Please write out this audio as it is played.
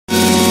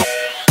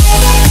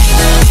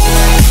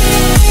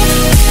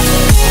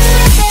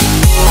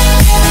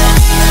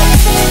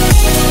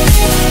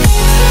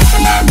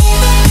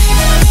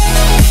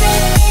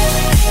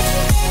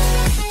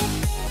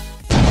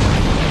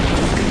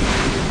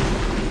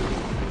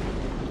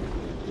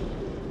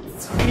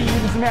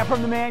Matt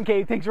from the Man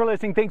Cave. Thanks for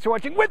listening. Thanks for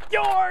watching with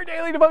your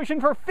daily devotion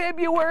for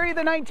February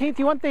the 19th.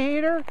 You want the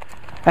heater?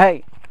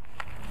 Hey,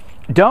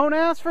 don't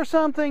ask for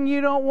something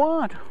you don't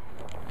want.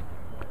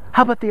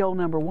 How about the old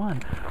number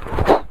one?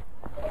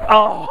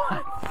 Oh,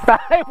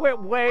 I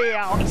went way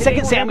out.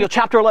 2 Samuel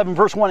chapter 11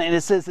 verse 1, and it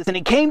says this, and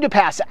it came to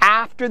pass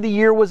after the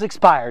year was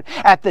expired,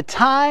 at the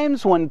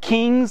times when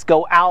kings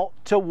go out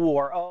to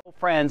war. Oh,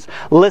 friends,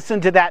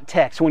 listen to that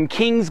text. When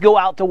kings go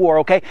out to war,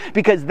 okay?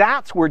 Because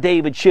that's where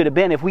David should have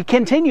been. If we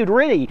continued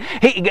reading,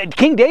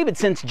 King David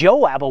sends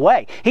Joab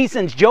away. He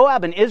sends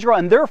Joab and Israel,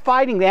 and they're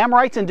fighting the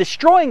Amorites and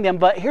destroying them.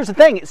 But here's the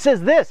thing. It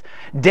says this,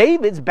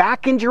 David's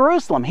back in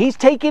Jerusalem. He's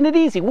taking it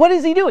easy. What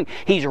is he doing?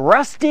 He's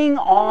resting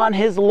on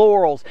his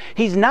laurels.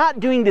 He's not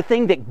doing the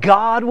thing that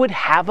God would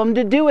have him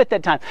to do at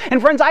that time.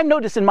 And friends, I've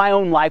noticed in my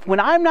own life, when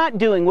I'm not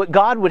doing what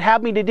God would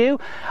have me to do,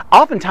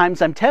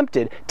 oftentimes I'm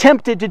tempted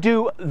to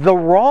do the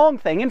wrong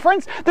thing. And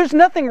friends, there's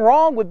nothing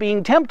wrong with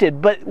being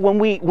tempted, but when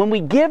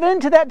we give in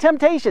to that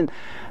temptation,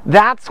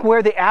 that's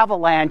where the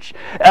avalanche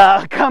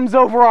comes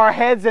over our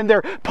heads and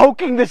they're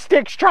poking the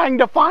sticks trying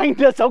to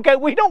find us. Okay,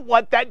 we don't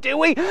want that, do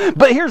we?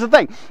 But here's the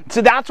thing.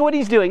 So that's what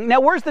he's doing. Now,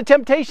 where's the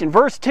temptation?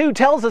 Verse 2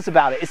 tells us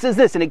about it. It says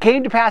this, and it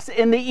came to pass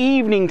in the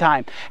evening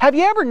time. Have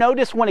you ever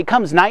noticed when it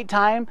comes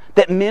nighttime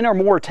that men are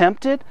more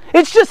tempted?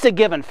 It's just a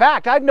given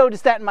fact. I've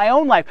noticed that in my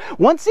own life.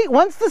 Once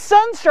the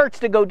sun starts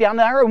to go down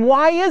there, and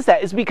why is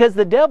that? It's because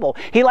the devil,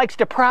 he likes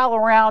to prowl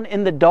around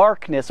in the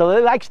darkness, or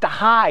he likes to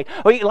hide,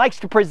 or he likes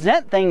to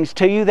present things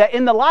to you that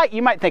in the light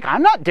you might think,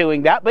 I'm not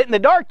doing that, but in the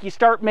dark you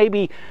start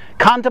maybe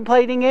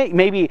contemplating it,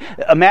 maybe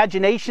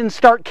imaginations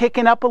start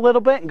kicking up a little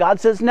bit, and God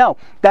says, no,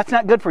 that's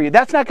not good for you.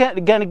 That's not going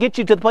to get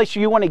you to the place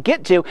you want to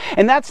get to,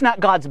 and that's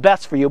not God's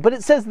best for you. But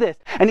it says this,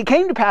 and it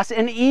came to pass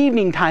in the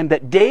evening time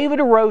that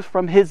David arose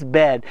from his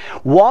bed,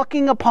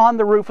 walking upon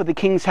the roof of the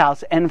king's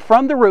house, and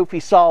from the roof he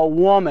saw a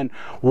woman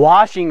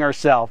washing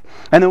herself,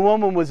 and the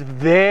woman was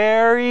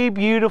very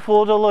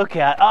beautiful to look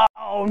at.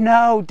 Oh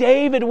no,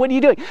 David, what are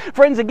you doing?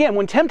 Friends, again,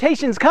 when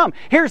temptations come,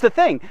 here's the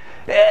thing.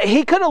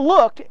 He could have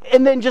looked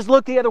and then just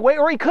looked the other way,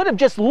 or he could have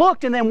just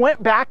looked and then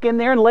went back in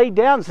there and laid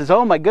down and says,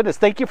 oh my goodness,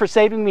 thank you for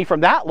saving me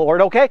from that,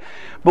 Lord, okay?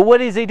 But what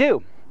does he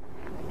do?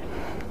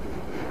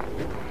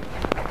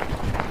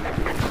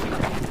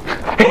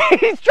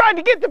 He's trying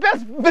to get the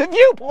best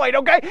viewpoint,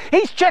 okay?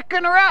 He's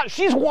checking her out.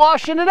 She's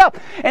washing it up.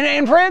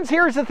 And friends,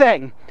 here's the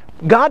thing.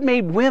 God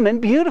made women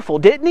beautiful,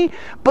 didn't he?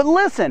 But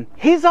listen,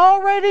 he's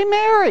already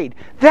married.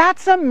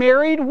 That's a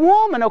married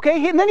woman,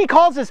 okay? And then he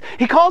calls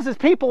his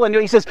people and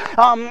he says,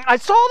 I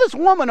saw this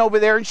woman over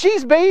there and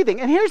she's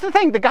bathing. And here's the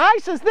thing, the guy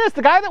says this,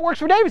 the guy that works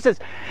for David says,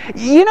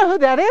 you know who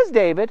that is,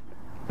 David?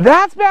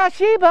 That's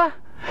Bathsheba.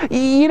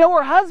 You know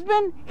her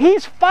husband?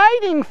 He's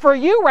fighting for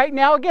you right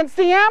now against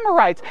the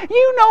Amorites.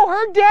 You know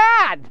her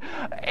dad.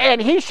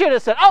 And he should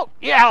have said, oh,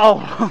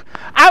 yeah,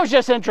 I was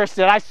just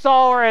interested. I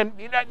saw her and...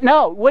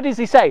 No, what does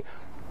he say?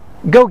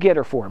 Go get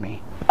her for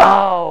me.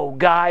 Oh,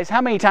 guys, how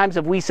many times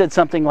have we said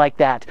something like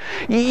that?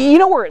 You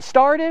know where it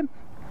started?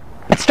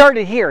 It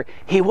started here.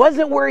 He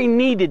wasn't where he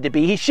needed to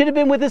be. He should have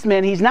been with his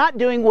men. He's not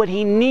doing what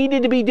he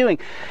needed to be doing.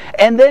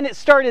 And then it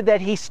started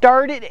that he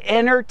started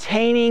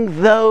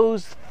entertaining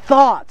those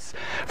thoughts.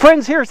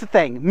 Friends, here's the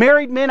thing.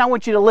 Married men, I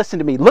want you to listen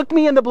to me. Look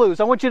me in the blues.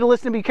 I want you to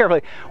listen to me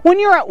carefully. When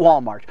you're at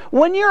Walmart,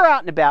 when you're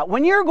out and about,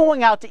 when you're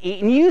going out to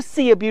eat and you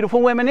see a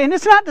beautiful woman, and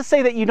it's not to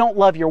say that you don't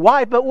love your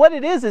wife, but what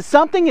it is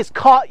something has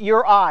caught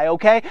your eye,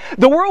 okay?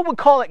 The world would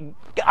call it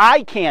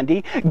eye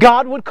candy.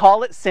 God would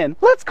call it sin.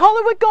 Let's call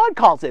it what God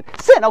calls it.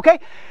 Sin, okay?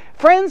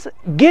 Friends,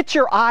 get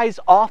your eyes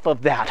off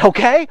of that,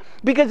 okay?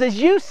 Because as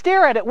you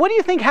stare at it, what do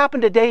you think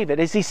happened to David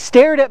as he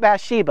stared at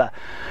Bathsheba?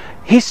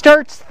 He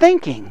starts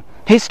thinking.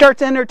 He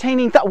starts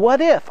entertaining thought.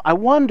 What if? I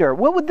wonder.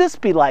 What would this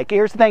be like?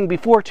 Here's the thing.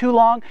 Before too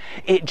long,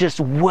 it just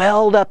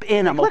welled up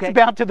in him. Okay? Let's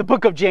bounce to the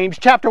book of James,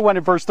 chapter 1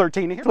 and verse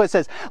 13. Here's what it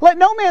says. Let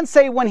no man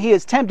say when he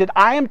is tempted,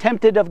 I am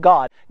tempted of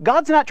God.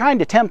 God's not trying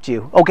to tempt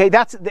you. Okay?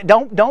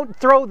 Don't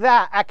throw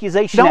that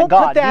accusation at God.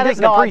 Don't put that as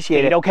God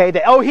appreciate it. Okay?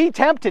 That, oh, he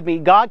tempted me.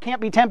 God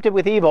can't be tempted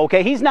with evil.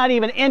 Okay? He's not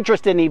even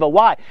interested in evil.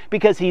 Why?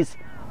 Because he's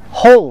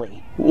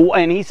holy.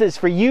 And he says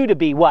for you to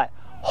be what?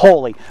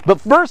 Holy.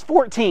 But verse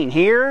 14,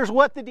 here's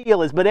what the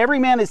deal is. But every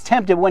man is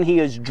tempted when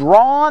he is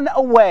drawn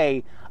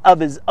away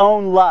of his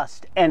own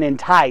lust and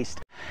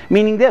enticed.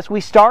 Meaning this, we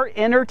start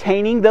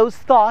entertaining those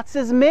thoughts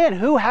as men.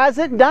 Who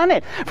hasn't done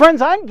it?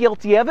 Friends, I'm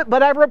guilty of it,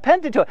 but I've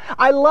repented to it.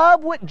 I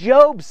love what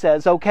Job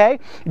says, okay?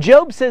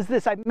 Job says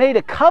this, I've made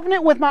a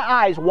covenant with my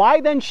eyes.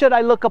 Why then should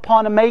I look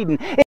upon a maiden?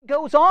 It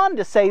goes on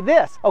to say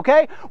this,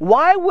 okay?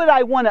 Why would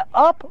I want to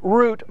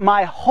uproot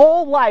my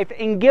whole life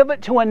and give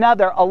it to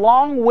another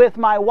along with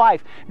my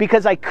wife?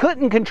 Because I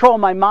couldn't control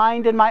my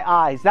mind and my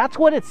eyes. That's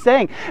what it's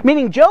saying.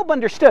 Meaning Job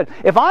understood,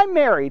 if I'm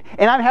married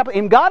and I'm happy,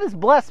 and God has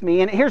blessed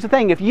me, and here's the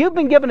thing, if you've been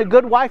been given a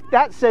good wife,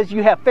 that says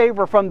you have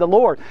favor from the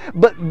Lord.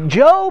 But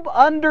Job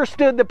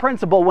understood the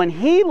principle. When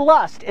he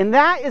lusts, and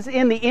that is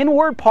in the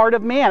inward part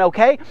of man,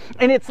 okay?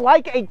 And it's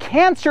like a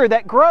cancer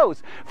that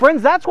grows.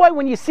 Friends, that's why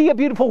when you see a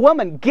beautiful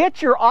woman,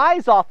 get your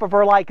eyes off of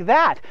her like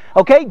that,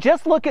 okay?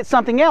 Just look at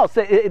something else.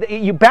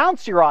 You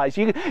bounce your eyes.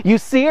 You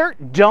see her,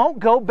 don't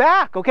go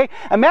back, okay?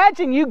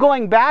 Imagine you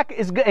going back,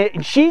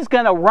 she's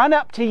going to run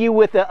up to you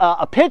with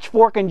a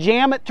pitchfork and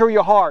jam it through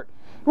your heart.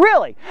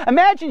 Really?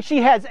 Imagine she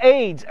has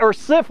AIDS or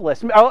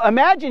syphilis.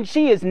 Imagine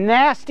she is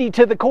nasty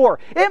to the core.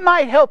 It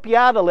might help you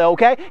out a little,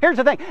 okay? Here's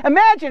the thing.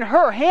 Imagine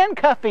her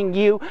handcuffing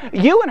you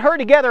and her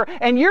together,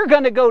 and you're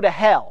going to go to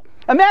hell.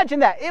 Imagine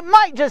that. It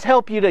might just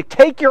help you to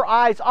take your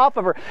eyes off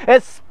of her,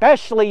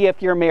 especially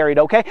if you're married,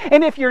 okay?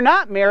 And if you're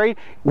not married,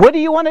 what do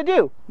you want to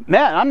do?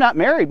 Man, I'm not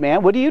married,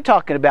 man. What are you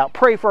talking about?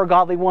 Pray for a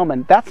godly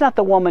woman. That's not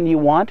the woman you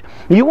want.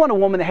 You want a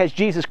woman that has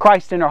Jesus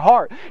Christ in her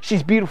heart.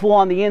 She's beautiful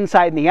on the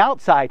inside and the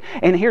outside.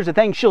 And here's the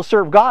thing, she'll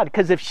serve God,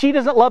 because if she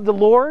doesn't love the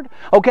Lord,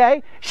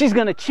 okay, she's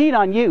going to cheat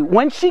on you.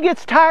 When she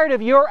gets tired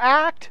of your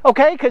act,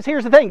 okay, because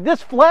here's the thing,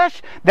 this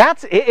flesh,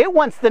 it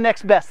wants the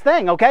next best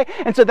thing, okay?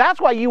 And so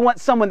that's why you want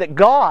someone that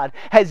God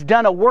has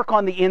done a work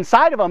on the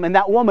inside of them, and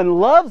that woman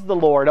loves the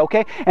Lord,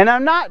 okay? And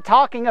I'm not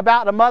talking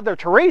about a Mother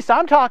Teresa.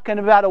 I'm talking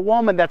about a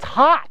woman that's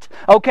hot,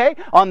 okay?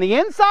 On the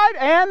inside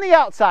and the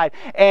outside.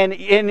 And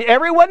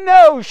everyone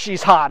knows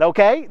she's hot,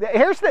 okay?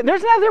 There's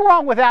nothing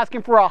wrong with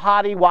asking for a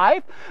hottie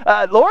wife.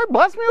 Lord,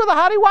 bless me with a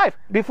hottie wife.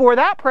 Before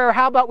that prayer,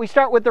 how about we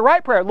start with the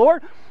right prayer?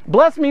 Lord,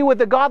 bless me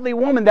with a godly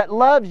woman that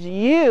loves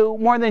you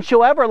more than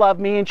she'll ever love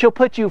me, and she'll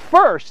put you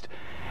first.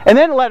 And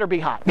then let her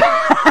be hot.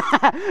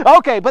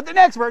 Okay, but the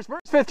next verse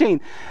 15.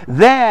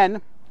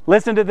 Then,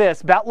 listen to this,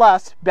 about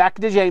lust, back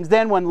to James.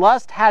 Then when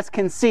lust has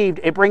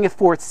conceived, it bringeth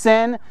forth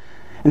sin.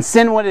 And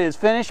sin, when it is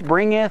finished,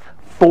 bringeth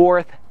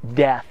forth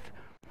death.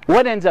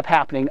 What ends up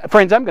happening?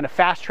 Friends, I'm going to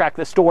fast track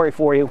this story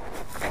for you.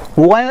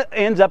 What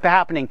ends up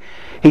happening?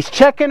 He's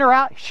checking her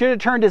out. He should have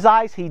turned his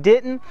eyes. He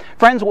didn't.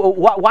 Friends,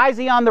 why is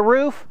he on the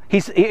roof?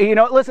 He's,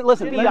 listen.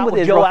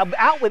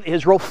 Out with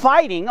Israel,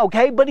 fighting,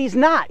 okay? But he's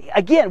not.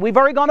 Again, we've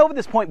already gone over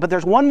this point, but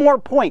there's one more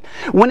point.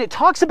 When it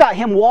talks about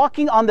him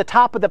walking on the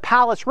top of the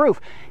palace roof,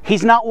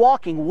 he's not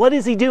walking. What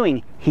is he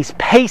doing? He's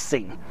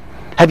pacing.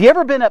 Have you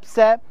ever been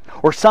upset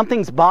or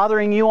something's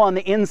bothering you on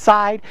the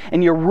inside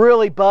and you're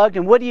really bugged,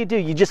 and what do?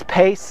 You just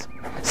pace?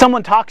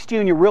 Someone talks to you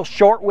and you're real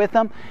short with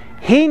them.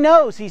 He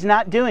knows he's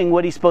not doing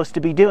what he's supposed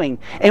to be doing.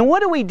 And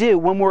what do we do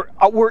when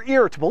we're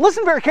irritable?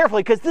 Listen very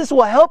carefully, because this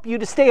will help you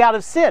to stay out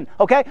of sin,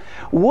 okay?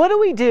 What do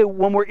we do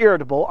when we're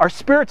irritable? Our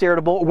spirit's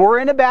irritable. We're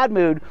in a bad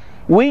mood.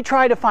 We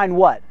try to find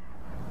what?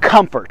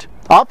 Comfort.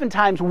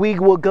 Oftentimes we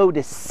will go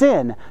to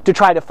sin to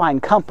try to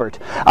find comfort.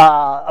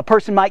 A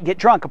person might get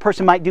drunk. A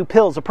person might do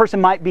pills. A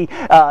person might be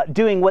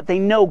doing what they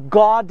know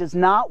God does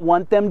not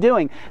want them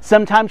doing.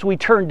 Sometimes we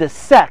turn to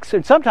sex.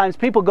 And sometimes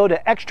people go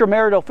to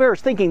extramarital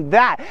affairs thinking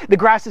that the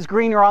grass is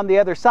greener on the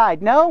other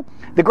side. No,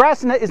 the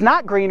grass is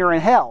not greener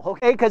in hell,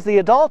 okay? Because the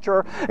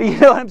adulterer, you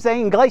know what I'm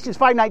saying? In Galatians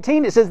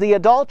 5:19, it says the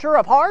adulterer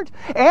of heart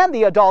and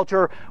the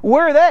adulterer,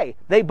 where are they?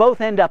 They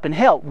both end up in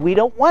hell. We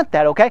don't want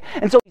that, okay?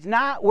 And so he's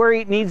not where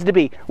he needs to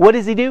be. What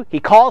does he do? He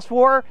calls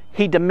for her.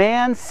 He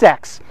demands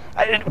sex.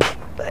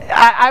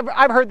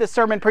 I've heard this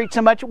sermon preached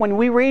so much. When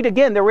we read,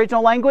 again, the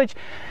original language,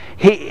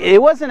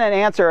 it wasn't an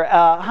answer,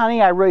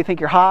 honey, I really think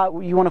you're hot.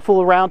 You want to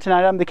fool around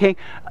tonight? I'm the king.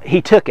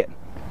 He took it.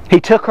 He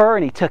took her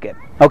and he took it.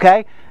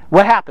 Okay?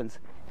 What happens?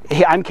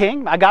 I'm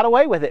king. I got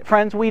away with it.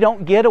 Friends, we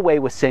don't get away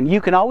with sin.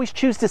 You can always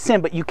choose to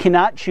sin, but you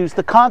cannot choose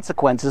the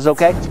consequences,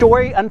 okay? The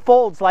story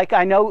unfolds like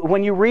I know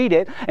when you read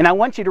it, and I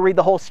want you to read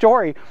the whole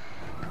story.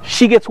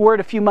 She gets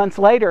word a few months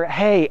later,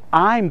 hey,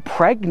 I'm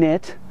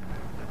pregnant.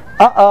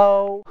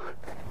 Uh-oh.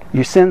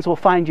 Your sins will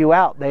find you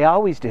out. They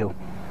always do.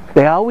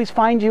 They always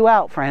find you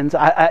out, friends.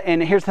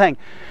 And here's the thing.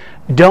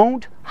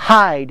 Don't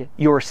hide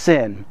your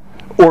sin,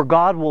 or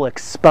God will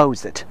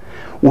expose it.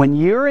 When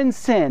you're in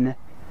sin,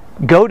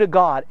 go to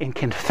God and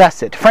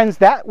confess it. Friends,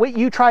 that what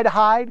you try to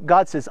hide,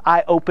 God says,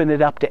 I open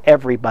it up to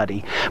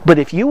everybody. But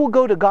if you will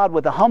go to God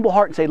with a humble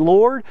heart and say,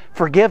 Lord,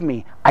 forgive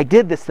me. I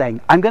did this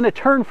thing. I'm going to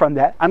turn from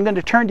that. I'm going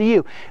to turn to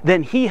you.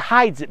 Then He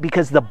hides it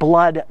because the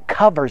blood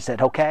covers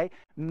it, okay?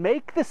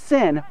 Make the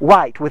sin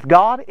right with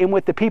God and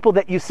with the people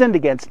that you sinned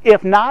against.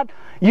 If not,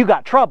 you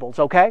got troubles,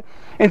 okay?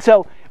 And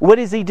so, what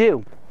does he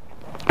do?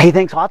 He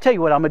thinks, well, I'll tell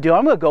you what I'm going to do.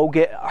 I'm going to go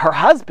get her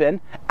husband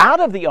out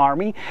of the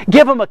army,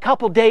 give him a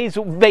couple days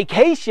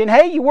vacation.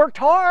 Hey, you worked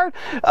hard.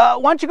 Why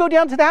don't you go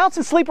down to the house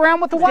and sleep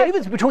around with the wife?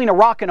 David's between a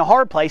rock and a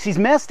hard place. He's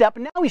messed up,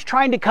 and now he's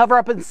trying to cover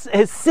up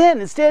his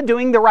sin instead of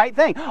doing the right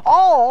thing.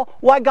 All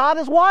while God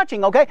is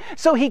watching, okay?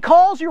 So he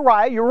calls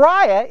Uriah.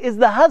 Uriah is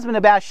the husband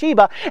of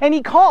Bathsheba, and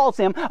he calls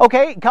him,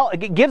 okay,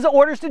 gives the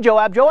orders to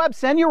Joab. Joab,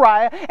 send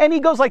Uriah, and he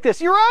goes like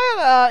this.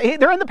 Uriah,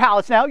 they're in the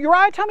palace now.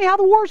 Uriah, tell me how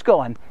the war's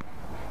going.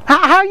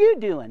 How are you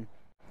doing?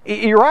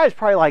 Uriah's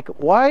probably like,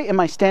 why am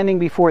I standing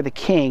before the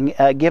king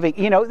giving,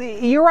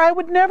 Uriah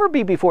would never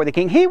be before the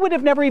king. He would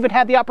have never even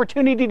had the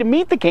opportunity to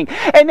meet the king.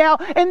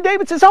 And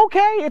David says,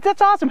 okay,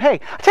 that's awesome. Hey,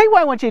 I'll tell you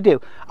what I want you to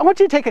do. I want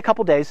you to take a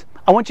couple days.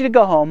 I want you to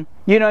go home,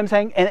 you know what I'm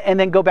saying? And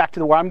then go back to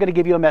the war. I'm going to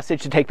give you a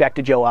message to take back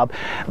to Joab.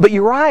 But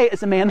Uriah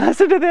is a man,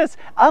 listen to this,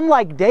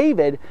 unlike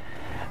David,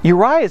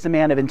 Uriah is a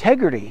man of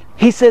integrity.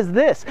 He says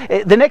this.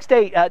 The next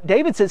day,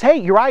 David says, hey,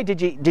 Uriah,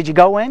 did you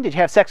go in? Did you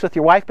have sex with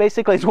your wife,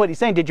 basically, is what he's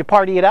saying. Did you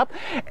party it up?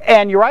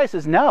 And Uriah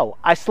says, no,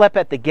 I slept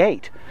at the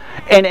gate.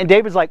 And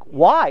David's like,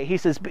 why? He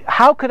says,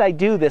 how could I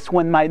do this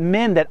when my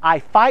men that I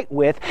fight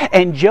with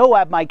and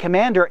Joab, my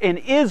commander, in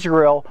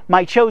Israel,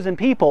 my chosen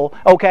people,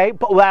 okay,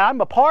 that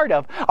I'm a part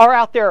of, are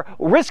out there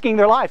risking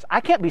their lives?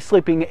 I can't be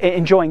sleeping,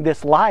 enjoying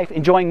this life,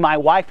 enjoying my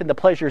wife and the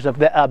pleasures of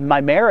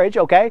my marriage,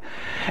 okay?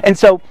 And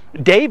so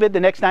David, the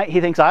next night,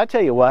 he thinks, I'll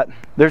tell you what,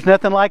 there's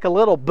nothing like a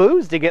little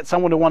booze to get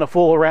someone to want to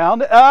fool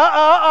around.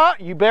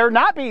 You better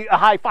not be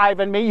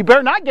high-fiving me. You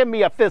better not give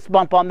me a fist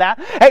bump on that.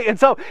 Hey, and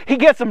so he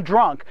gets him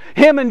drunk.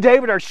 Him and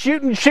David are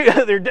shooting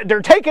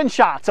they're taking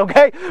shots,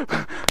 okay?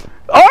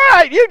 All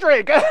right, you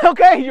drink.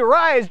 Okay,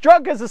 Uriah is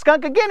drunk as a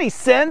skunk again. He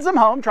sends him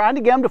home, trying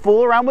to get him to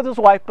fool around with his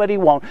wife, but he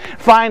won't.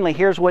 Finally,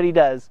 here's what he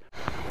does.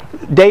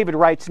 David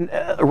writes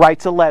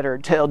a letter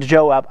to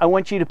Joab. I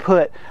want you to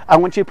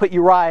put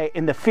Uriah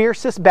in the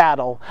fiercest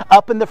battle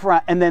up in the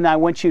front, and then I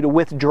want you to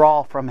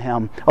withdraw from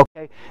him.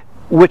 Okay,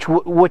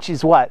 which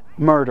is what?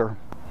 Murder.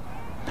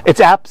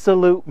 It's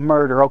absolute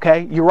murder.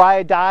 Okay,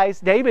 Uriah dies.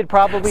 David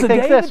probably thinks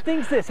this. So David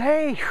thinks this.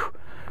 Hey,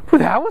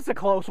 that was a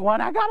close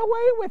one. I got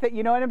away with it.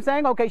 You know what I'm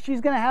saying? Okay,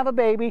 she's going to have a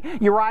baby.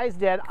 Uriah's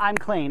dead. I'm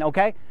clean.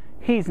 Okay,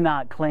 he's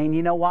not clean.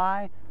 You know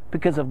why?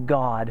 Because of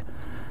God.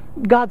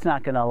 God's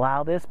not going to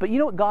allow this, but you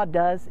know what God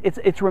does?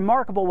 It's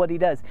remarkable what he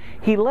does.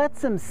 He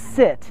lets him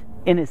sit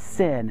in his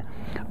sin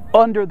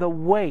under the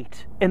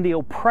weight and the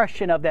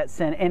oppression of that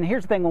sin. And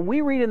here's the thing, when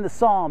we read in the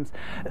Psalms,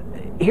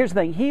 here's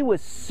the thing, he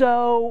was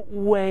so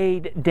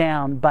weighed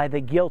down by the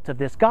guilt of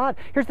this.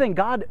 Here's the thing,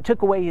 God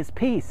took away his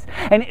peace.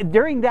 And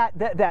during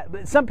that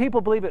some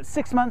people believe it was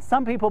 6 months,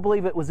 some people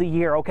believe it was a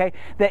year, okay?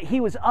 That he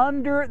was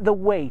under the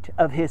weight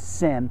of his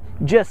sin,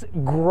 just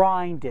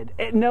grinded.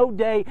 No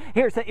day,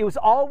 here's the, it was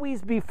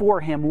always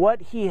before him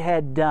what he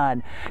had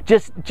done,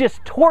 just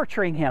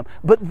torturing him.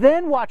 But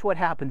then watch what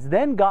happens.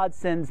 Then God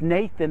sends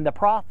Nathan the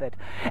prophet,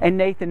 and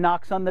Nathan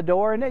knocks on the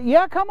door, and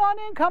yeah, come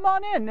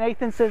on in.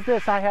 Nathan says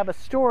this, I have a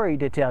story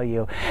to tell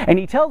you. And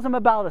he tells him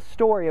about a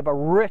story of a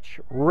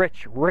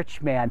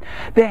rich man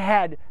that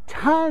had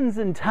tons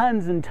and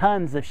tons and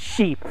tons of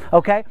sheep,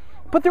 okay?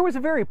 But there was a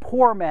very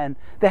poor man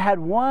that had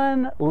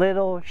one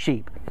little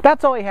sheep.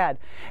 That's all he had.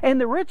 And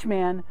the rich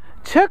man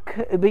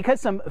because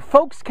some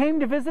folks came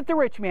to visit the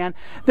rich man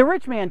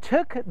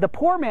took the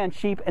poor man's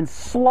sheep and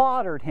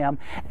slaughtered him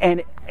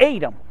and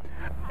ate him.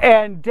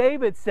 And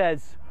David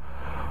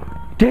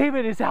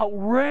is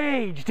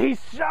outraged. He's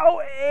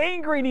so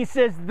angry, and he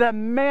says, the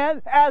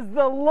man, as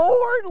the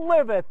Lord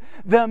liveth,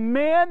 the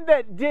man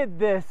that did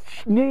this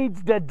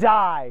needs to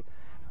die.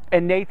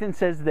 And Nathan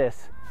says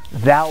this,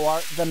 thou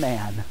art the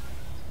man.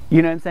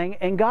 You know what I'm saying?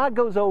 And God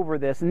goes over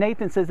this, and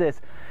Nathan says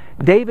this,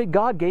 David,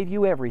 God gave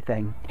you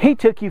everything. He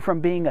took you from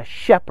being a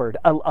shepherd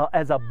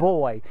as a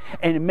boy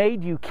and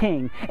made you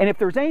king. And if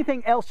there's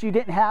anything else you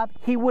didn't have,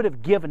 he would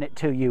have given it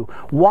to you.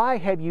 Why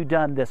have you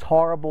done this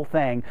horrible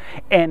thing?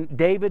 And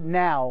David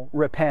now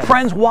repents.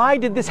 Friends, why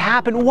did this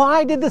happen?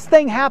 Why did this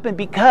thing happen?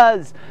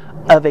 Because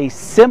of a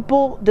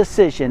simple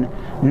decision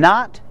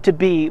not to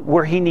be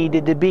where he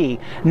needed to be,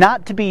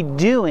 not to be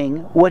doing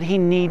what he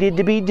needed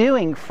to be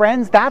doing.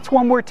 Friends, that's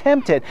when we're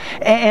tempted.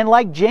 And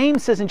like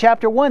James says in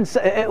chapter 1,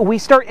 we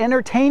start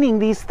entertaining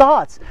these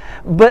thoughts.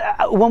 But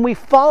when we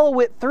follow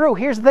it through,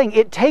 here's the thing,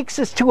 it takes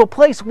us to a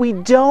place we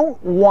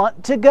don't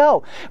want to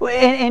go.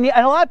 And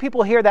a lot of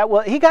people hear that,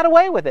 well, he got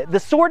away with it. The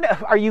sword,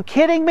 are you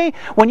kidding me?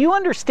 When you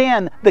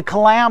understand the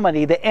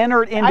calamity that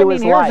entered into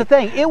his life, here's the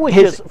thing, it was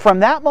just, from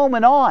that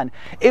moment on,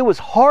 it was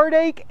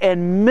heartache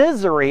and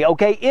misery,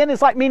 okay, in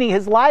his life, meaning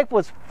his life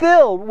was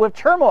filled with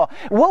turmoil.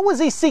 What was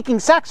he seeking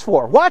sex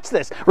for? Watch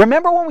this.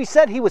 Remember when we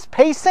said he was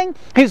pacing?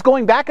 He was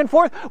going back and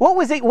forth? What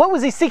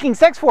was he seeking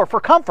sex for? For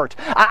comfort.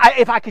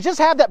 If I could just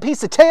have that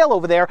piece of tail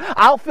over there,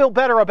 I'll feel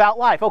better about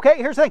life. Okay,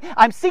 here's the thing.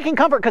 I'm seeking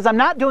comfort because I'm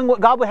not doing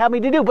what God would have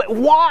me to do. But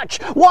watch.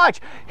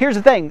 Here's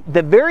the thing.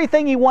 The very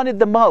thing he wanted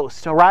the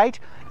most, all right?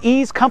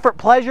 Ease, comfort,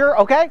 pleasure,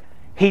 okay?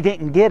 He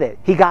didn't get it.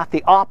 He got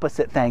the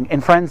opposite thing.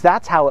 And friends,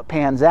 that's how it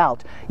pans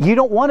out. You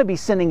don't want to be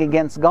sinning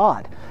against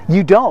God.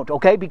 You don't,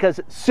 okay? Because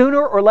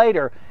sooner or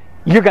later,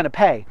 you're going to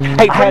pay.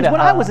 Hey, friends,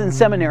 when I was in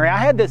seminary, I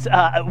had this,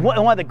 one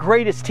of the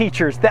greatest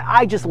teachers that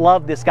I just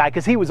loved this guy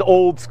because he was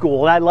old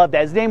school, and I loved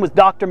that. His name was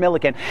Dr.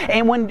 Milliken.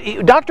 And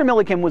when Dr.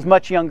 Milliken was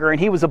much younger and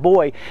he was a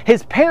boy,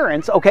 his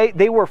parents, okay,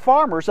 they were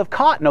farmers of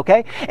cotton,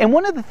 okay? And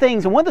one of the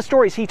things, and one of the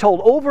stories he told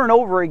over and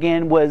over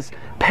again was,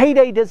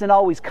 payday doesn't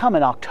always come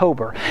in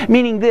October.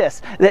 Meaning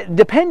this, that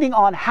depending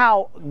on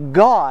how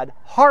God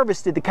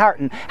harvested the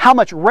cotton, how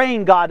much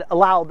rain God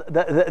allowed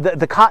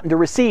the cotton to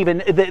receive,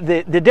 and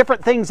the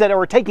different things that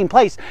were taking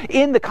place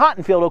in the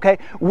cotton field, okay,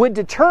 would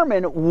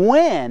determine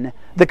when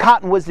the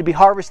cotton was to be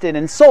harvested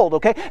and sold,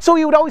 okay? So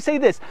he would always say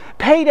this,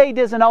 payday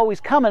doesn't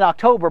always come in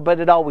October, but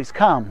it always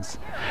comes.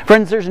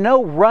 Friends, there's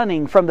no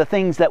running from the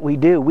things that we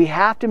do. We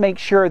have to make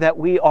sure that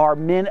we are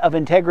men of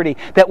integrity,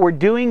 that we're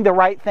doing the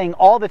right thing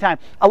all the time.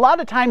 A lot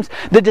of times,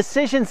 the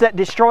decisions that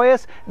destroy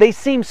us, they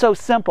seem so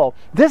simple.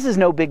 This is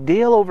no big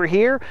deal over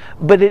here,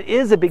 but it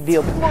is a big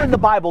deal. We're in the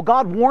Bible.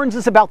 God warns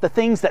us about the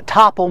things that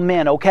topple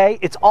men, okay?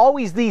 It's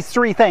always these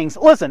three things.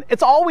 Listen,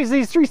 it's always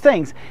these three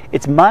things.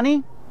 It's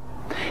money,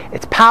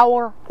 it's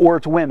power, or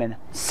it's women.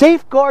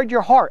 Safeguard your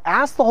heart.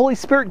 Ask the Holy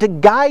Spirit to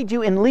guide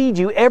you and lead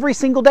you every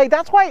single day.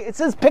 That's why it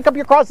says pick up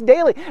your cross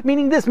daily,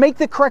 meaning this, make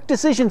the correct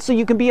decision so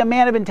you can be a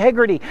man of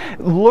integrity.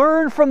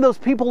 Learn from those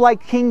people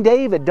like King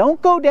David.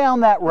 Don't go down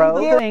that road.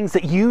 Things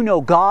that you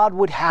know God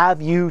would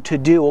have you to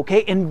do,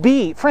 okay?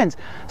 And friends,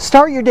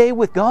 start your day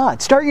with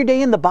God. Start your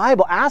day in the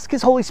Bible. Ask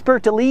His Holy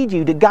Spirit to lead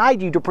you, to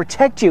guide you, to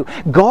protect you.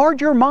 Guard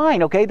your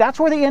mind, okay? That's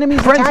where the enemy's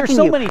attacking you. Friends, there's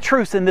so many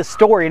truths in this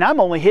story, and I'm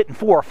only hitting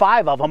 4 or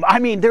 5 of them. I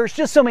mean, there's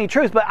just so many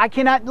truths, but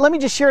let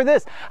me just share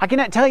this. I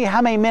cannot tell you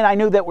how many men I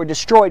knew that were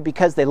destroyed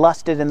because they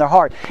lusted in their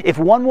heart. If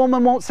one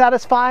woman won't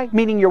satisfy,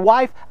 meaning your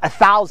wife,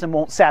 1,000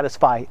 won't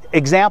satisfy.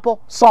 Example,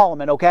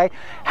 Solomon, okay?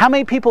 How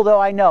many people, though,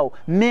 I know,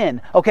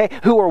 men, okay,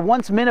 who were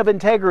once men of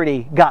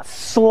integrity, got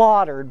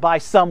slaughtered by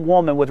some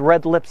woman with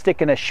red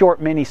lipstick and a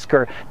short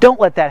miniskirt. Don't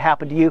let that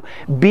happen to you.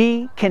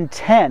 Be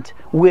content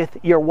with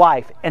your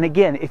wife. And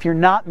again, if you're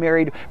not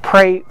married,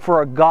 pray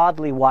for a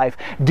godly wife.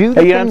 Do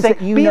the things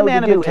that you know to do. Be a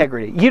man of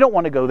integrity. You don't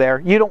want to go there.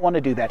 You don't want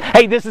to do that.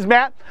 Hey, this is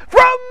Matt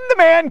from the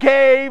Man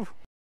Cave.